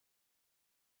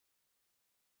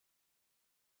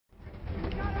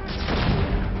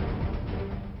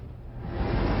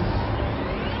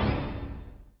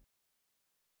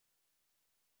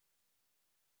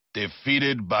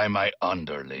Defeated by my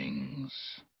underlings.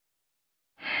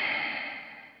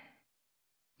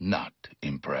 Not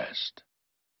impressed.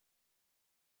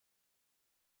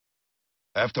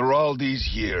 After all these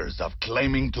years of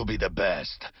claiming to be the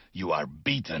best, you are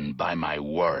beaten by my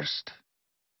worst.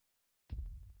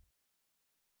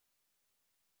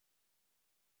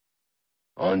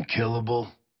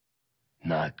 Unkillable?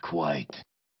 Not quite.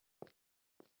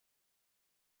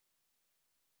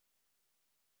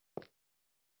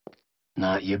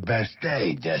 Not your best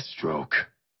day, Deathstroke.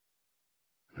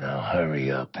 Now hurry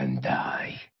up and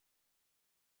die.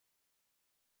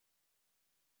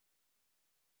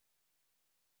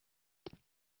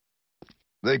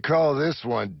 They call this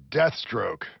one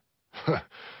Deathstroke.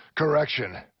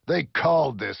 Correction, they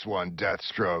called this one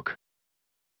Deathstroke.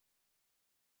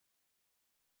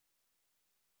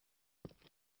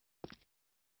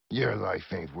 Your life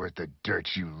ain't worth the dirt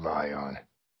you lie on.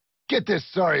 Get this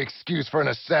sorry excuse for an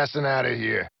assassin out of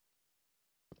here.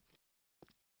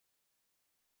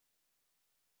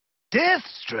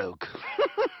 Deathstroke?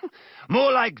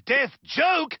 More like death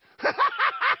joke!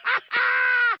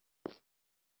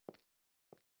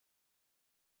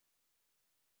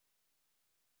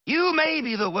 You may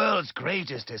be the world's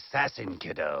greatest assassin,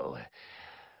 kiddo,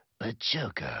 but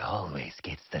Joker always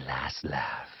gets the last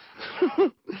laugh.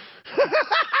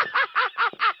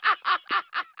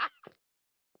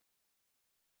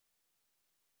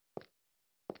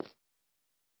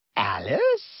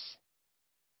 Alice?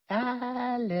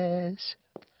 Alice?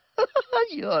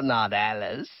 You're not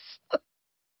Alice.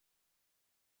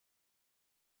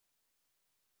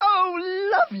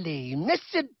 Oh, lovely,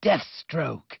 Mr.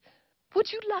 Deathstroke.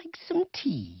 Would you like some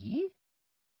tea?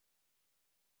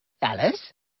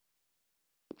 Alice?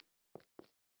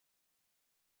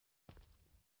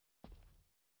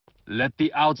 Let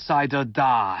the outsider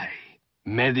die,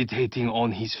 meditating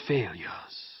on his failures.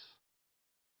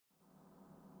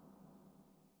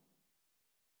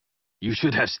 You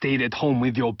should have stayed at home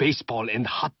with your baseball and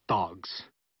hot dogs,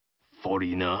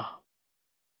 foreigner.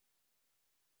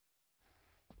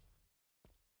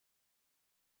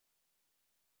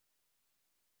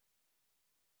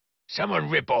 Someone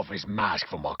rip off his mask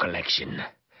from my collection.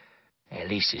 At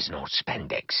least it's not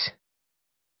spandex.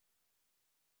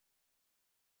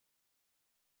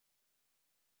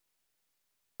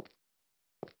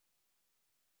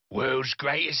 World's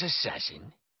greatest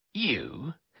assassin?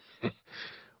 You?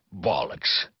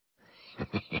 Bollocks.